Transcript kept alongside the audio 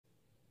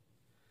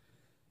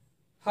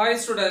Hi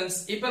students,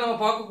 இப்போ நம்ம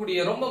பார்க்கக்கூடிய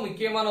ரொம்ப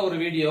முக்கியமான ஒரு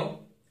வீடியோ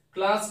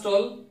Class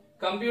 12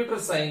 Computer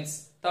Science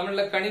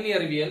தமிழ்ல கணினி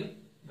அறிவியல்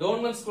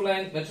Government School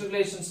and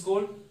Matriculation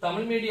School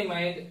Tamil medium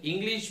and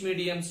English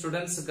medium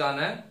ஸ்டூடண்ட்ஸ்க்கான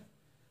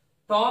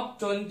Top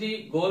 20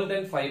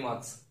 Golden 5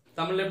 Marks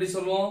தமிழ்ல எப்படி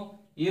சொல்லுவோம்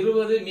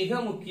 20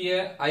 மிக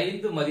முக்கிய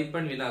 5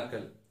 மதிப்பெண்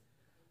வினாக்கள்.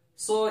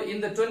 So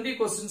இந்த 20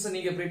 questions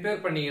நீங்க prepare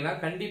பண்ணீங்கன்னா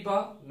கண்டிப்பா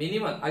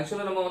மினிமம்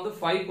actually நம்ம வந்து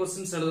 5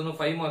 questions எழுதணும்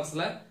 5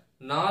 marksல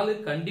 4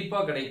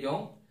 கண்டிப்பா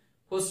கிடைக்கும்.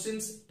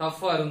 Questions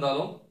tough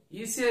இருந்தாலும்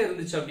ஈஸியா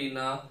இருந்துச்சு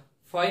அப்படினா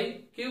 5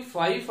 க்கு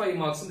 5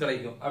 marks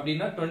கிடைக்கும்.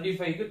 அப்படினா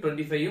 25 க்கு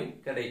 25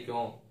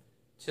 கிடைக்கும்.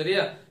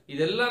 சரியா?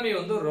 இது எல்லாமே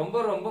வந்து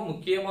ரொம்ப ரொம்ப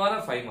முக்கியமான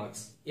 5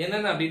 marks.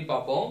 என்னென்ன அப்படினு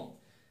பாப்போம்.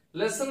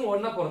 லெசன்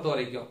 1 பொறுத்த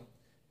வரைக்கும்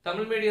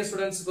தமிழ் மீடியம்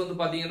ஸ்டூடண்ட்ஸ்க்கு வந்து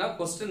பாத்தீங்கன்னா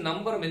क्वेश्चन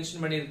நம்பர்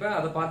மென்ஷன் பண்ணிருப்பேன்.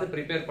 அத பார்த்து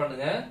prepare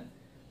பண்ணுங்க.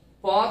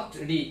 பார்ட்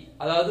டி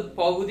அதாவது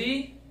பகுதி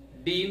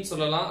டி ன்னு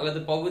சொல்லலாம் அல்லது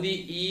பகுதி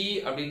இ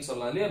அப்படினு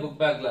சொல்லலாம் இல்லையா புக்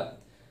பேக்ல.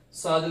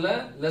 சோ அதுல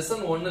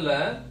lesson 1ல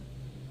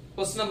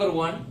Question number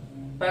 1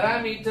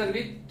 parameter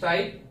with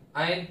type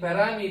and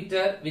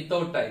parameter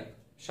without type.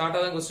 ஷார்ட்டா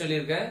தான் क्वेश्चन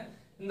எழுதிருக்கேன்.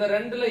 இந்த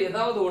ரெண்டுல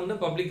ஏதாவது ஒன்னு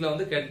பப்ளிக்ல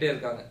வந்து கேட்டே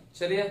இருக்காங்க.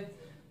 சரியா?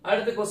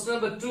 அடுத்து question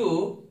number 2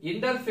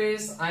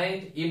 interface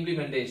and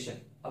implementation.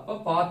 அப்ப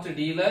பார்ட்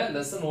டி ல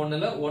லெசன்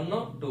 1ல 1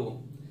 2.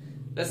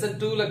 லெசன்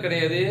 2 ல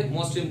கிடையாது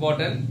most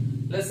important.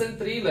 லெசன்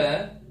 3 ல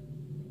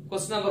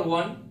question number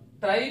 1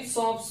 types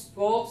of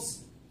scopes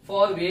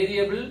for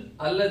variable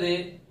அல்லது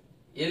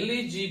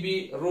LEGB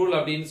rule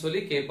அப்படின்னு சொல்லி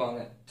கேட்பாங்க.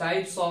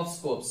 Types of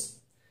scopes.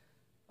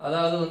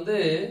 அதாவது வந்து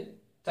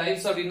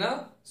types அப்படின்னா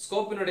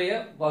ஸ்கோப்பினுடைய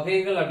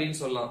வகைகள் அப்படின்னு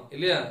சொல்லலாம்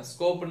இல்லையா?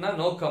 ஸ்கோப்னா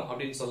நோக்கம்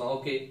அப்படின்னு சொல்லலாம்.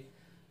 ஓகே.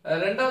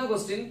 இரண்டாவது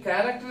क्वेश्चन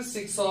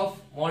characteristics of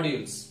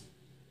modules.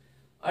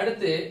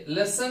 அடுத்து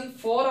லெசன்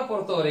 4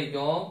 பொறுத்த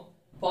வரைக்கும்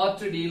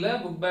பார்ட் டி ல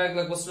புக்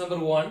பேக்ல question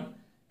number 1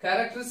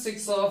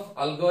 characteristics of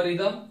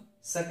algorithm,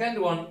 second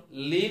one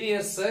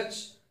linear search,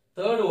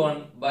 third one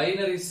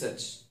binary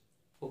search.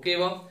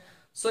 ஓகேவா?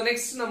 So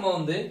next நம்ம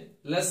வந்து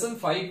lesson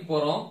 5 க்கு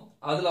போறோம்.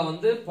 அதுல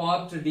வந்து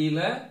part D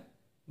ல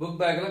book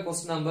bagல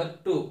question number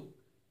 2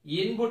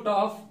 input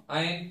of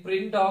and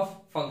print of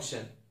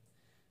function.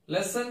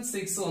 lesson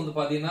 6 வந்து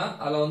பாத்தீங்கன்னா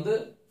அதுல வந்து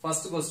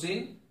first question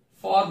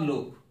for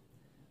loop.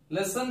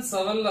 lesson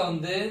 7 ல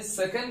வந்து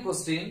second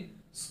question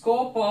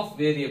scope of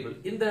variable.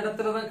 இந்த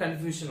இடத்துல தான்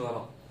confusion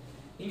வரும்.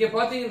 இங்க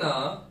பாத்தீங்கன்னா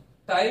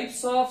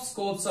types of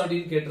scopes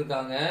அப்படினு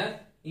கேட்டிருக்காங்க.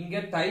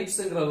 இங்க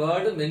typesங்கற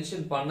வேர்ட்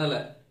மென்ஷன் பண்ணல.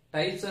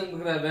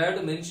 typesங்கற வேர்ட்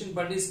மென்ஷன்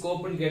பண்ணி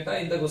ஸ்கோப் னு கேட்டா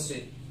இந்த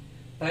क्वेश्चन.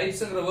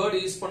 typesங்கற வேர்ட்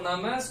யூஸ்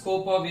பண்ணாம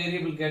scope of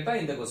variable கேட்டா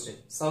இந்த क्वेश्चन.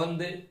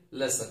 7th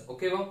lesson.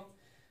 ஓகேவா?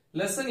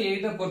 lesson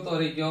 8 பொறுத்த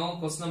வரைக்கும்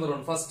question number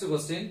 1 first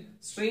question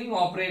string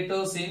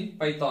operators in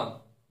python.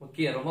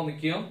 முக்கியம் ரொம்ப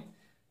முக்கியம்.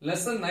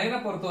 lesson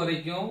 9 பொறுத்த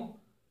வரைக்கும்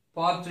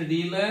part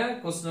D ல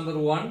question number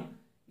 1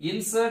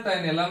 insert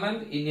an element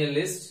in a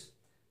list.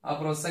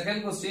 அப்புறம் second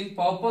question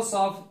purpose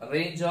of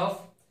range of.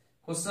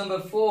 question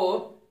number 4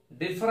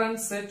 different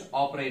set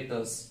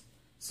operators.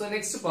 So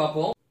next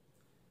பாப்போம்.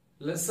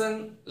 lesson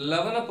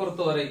 11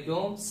 பொறுத்த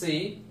வரைக்கும் see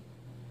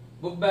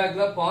book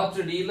bagல part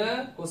D ல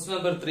question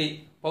number 3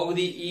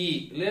 பகுதி E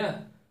இல்லையா?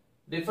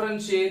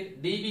 differentiate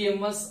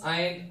DBMS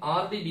and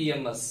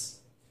RDBMS.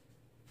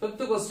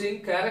 fifth question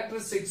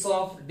characteristics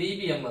of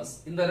DBMS.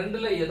 இந்த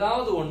ரெண்டுல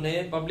ஏதாவது ஒன்னு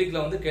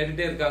பப்ளிக்ல வந்து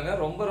கேட்டுட்டே இருக்காங்க.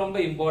 ரொம்ப ரொம்ப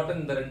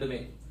இம்பார்ட்டன்ட் இந்த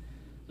ரெண்டுமே.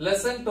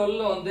 lesson 12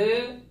 ல வந்து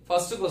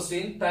first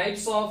question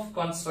types of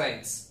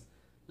constraints.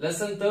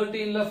 lesson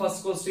 13 ல first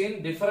question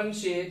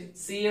differentiate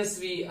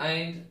CSV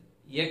and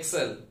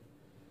Excel.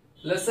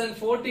 lesson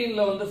 14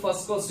 ல வந்து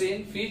first question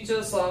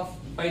features of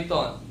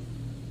Python.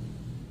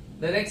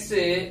 the next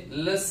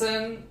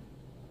lesson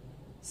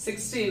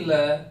 16 ல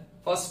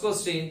first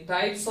question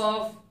types of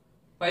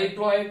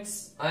piploids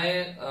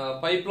and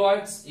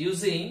piploids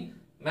using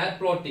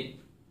matplotlib.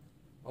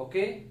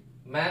 okay,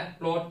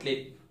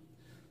 matplotlib.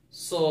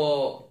 so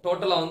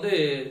total வந்து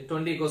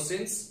 20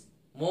 questions,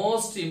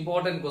 most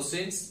important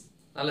questions.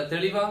 நல்ல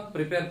தெளிவா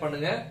prepare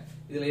பண்ணுங்க.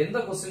 இதுல எந்த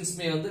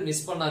क्वेश्चंसமே வந்து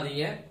மிஸ்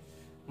பண்ணாதீங்க.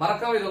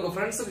 மறக்காம இத உங்க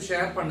ஃப்ரெண்ட்ஸ்க்கு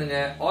ஷேர் பண்ணுங்க.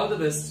 All the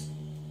best.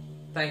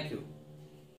 Thank you.